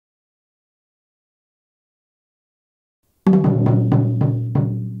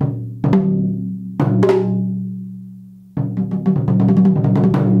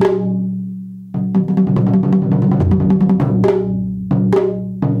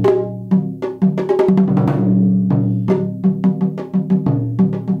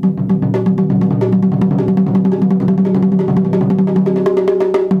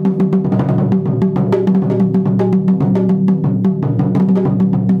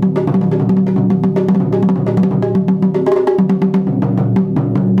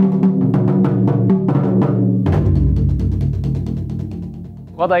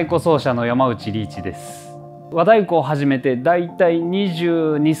和太鼓奏者の山内リーチです。和太鼓を始めてだいたい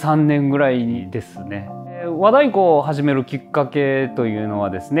22、3年ぐらいですね。和太鼓を始めるきっかけというのは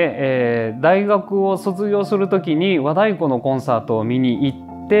ですね、大学を卒業する時に和太鼓のコンサートを見に行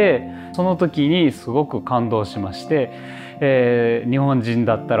って、その時にすごく感動しまして、日本人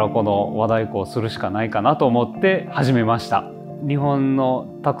だったらこの和太鼓をするしかないかなと思って始めました。日本の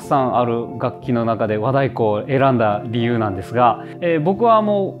たくさんある楽器の中で和太鼓を選んだ理由なんですが、僕は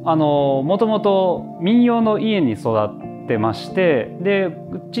もともと民謡の家に育ってまして、で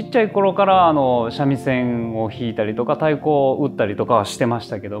ちっちゃい頃から三味線を弾いたりとか太鼓を打ったりとかはしてまし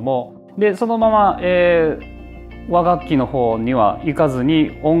たけども、でそのまま、和楽器の方には行かず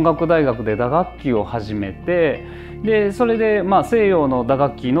に音楽大学で打楽器を始めて、でそれで西洋の打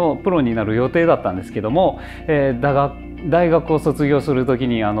楽器のプロになる予定だったんですけども、大学を卒業する時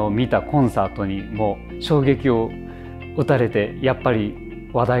に見たコンサートにもう衝撃を打たれて、やっぱり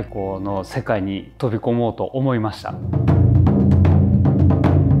和太鼓の世界に飛び込もうと思いました。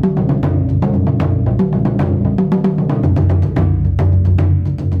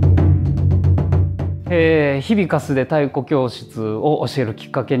響かすで太鼓教室を教えるきっ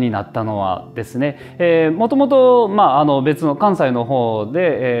かけになったのはですね、もともと別の関西の方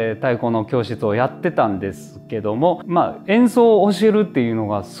で、太鼓の教室をやってたんですけども、演奏を教えるっていうの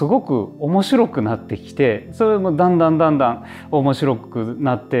がすごく面白くなってきて、それもだんだん面白く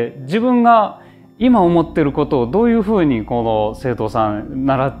なって、自分が今思ってることをどういうふうにこの生徒さん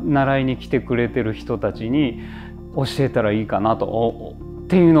習いに来てくれてる人たちに教えたらいいかなとっ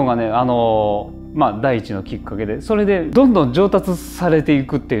ていうのがね、第一のきっかけで、それでどんどん上達されてい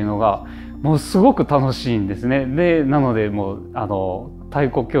くっていうのがもうすごく楽しいんですね。でなのでもう太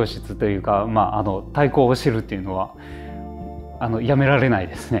鼓教室というか、太鼓を教えるっていうのはやめられない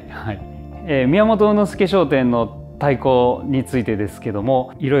ですね。はい。宮本宇之助商店の太鼓についてですけど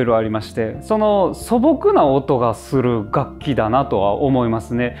も、いろいろありまして、その素朴な音がする楽器だなとは思いま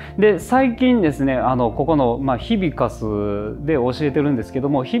すね。で最近ですね、ここの、響かすで教えてるんですけど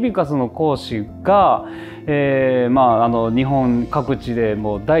も、響かすの講師が、日本各地で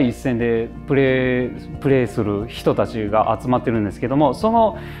もう第一線でプレイする人たちが集まってるんですけども、そ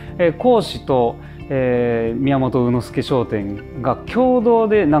の講師と宮本宇之助商店が共同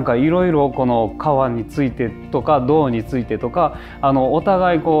でなんかいろいろこの革についてとか銅についてとかお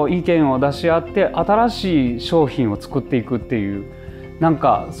互いこう意見を出し合って新しい商品を作っていくっていう、なん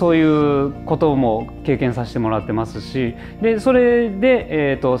かそういうことも経験させてもらってますし、でそれ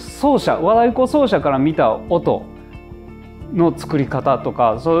で、和太鼓奏者から見た音の作り方と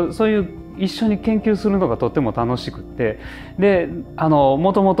かそういう一緒に研究するのがとっても楽しくって、で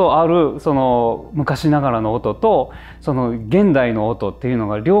もともとあるその昔ながらの音とその現代の音っていうの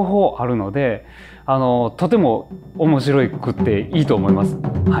が両方あるので、とても面白くっていいと思います。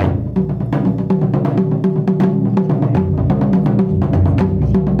はい。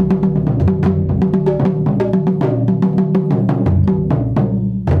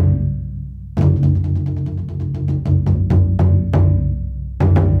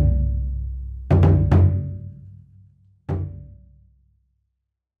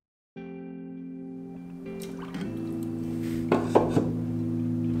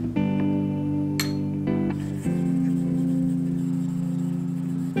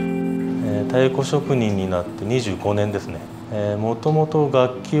太鼓職人になって25年ですね。もともと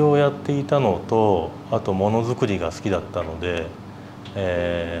楽器をやっていたのと、あとものづくりが好きだったので、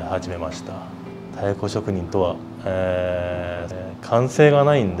始めました。太鼓職人とは、完成が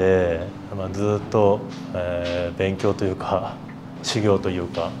ないんで、ずっと、勉強というか修行という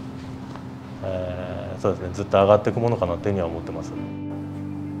か、そうですね、ずっと上がっていくものかなというふうには思ってます。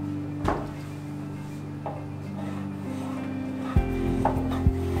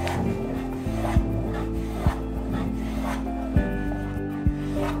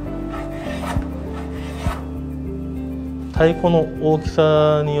太鼓の大き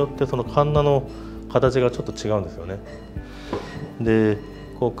さによってそのカンナの形がちょっと違うんですよね。で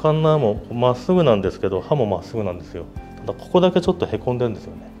こうカンナもまっすぐなんですけど刃もまっすぐなんですよ。ただここだけちょっとへこんでるんです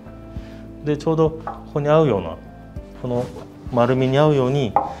よね。でちょうどここに合うようなこの丸みに合うよう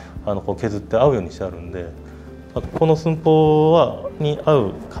にこう削って合うようにしてあるんで、この寸法に合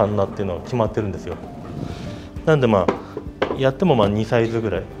うカンナっていうのは決まってるんですよ。なんでやっても2サイズぐ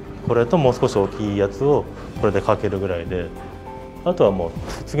らい、これともう少し大きいやつをこれでかけるぐらいで、あとはもう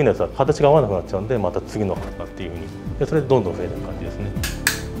次のやつは形が合わなくなっちゃうんで、また次のカンナっていうふうにで、それでどんどん増えていく感じですね。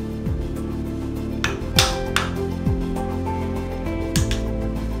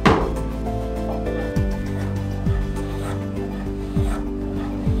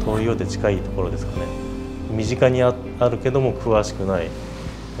遠いようで近いところですかね。身近にあるけども詳しくない、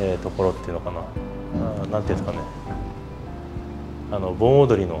ところっていうのかな。なんていうんですかね。盆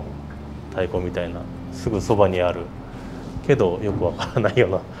踊りの太鼓みたいな、すぐそばにあるけどよくわからないよう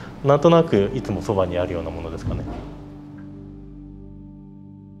な、なんとなくいつもそばにあるようなものですかね。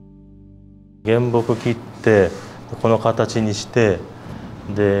原木切ってこの形にして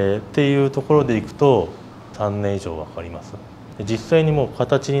っていうところでいくと3年以上かかります。実際にもう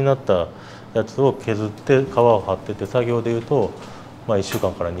形になったやつを削って皮を張ってて、作業でいうと、1週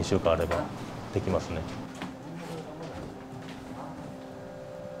間から2週間あればできますね。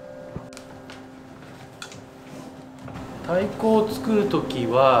太鼓を作る時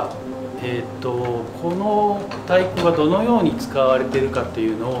は、この太鼓がどのように使われているかって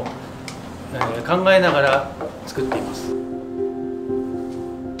いうのを、考えながら作っています。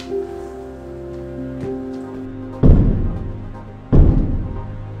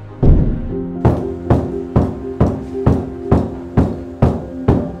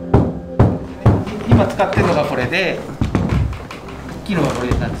今使ってるのがこれで、木のこれ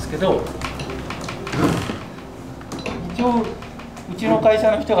なんですけど、一応うちの会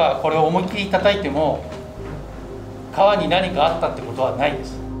社の人がこれを思いっきり叩いても革に何かあったってことはないで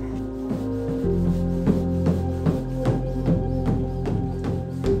す。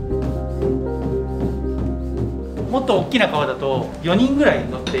もっと大きな革だと4人ぐらい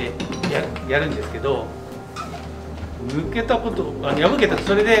乗ってやるんですけど、抜けたこと破けた、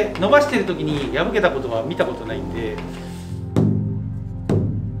それで伸ばしてる時に破けたことは見たことないんで、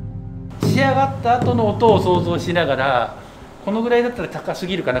仕上がった後の音を想像しながら、このぐらいだったら高す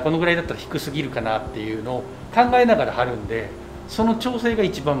ぎるかな、このぐらいだったら低すぎるかなっていうのを考えながら貼るんで、その調整が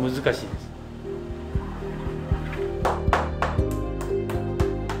一番難しいです。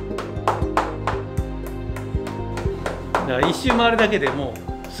だから一周回るだけでも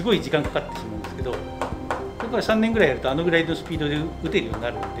うすごい時間かかってしまうんですけど、それから3年ぐらいやるとあのぐらいのスピードで打てるようにな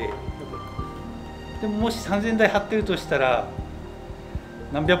るんで、でももし3000台貼ってるとしたら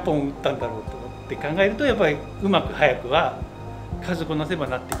何百本打ったんだろうと思って考えると、やっぱりうまく早くは数こなせば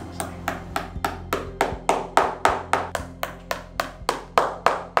なってきますね。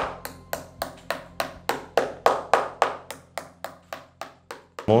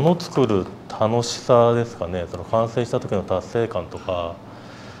物作る楽しさですかね。その完成した時の達成感とか、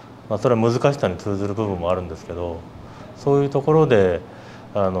それは難しさに通ずる部分もあるんですけど、そういうところで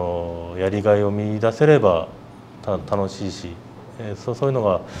やりがいを見出せれば楽しいし、そういうの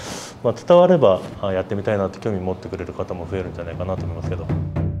が伝わればやってみたいなって興味持ってくれる方も増えるんじゃないかなと思いますけど。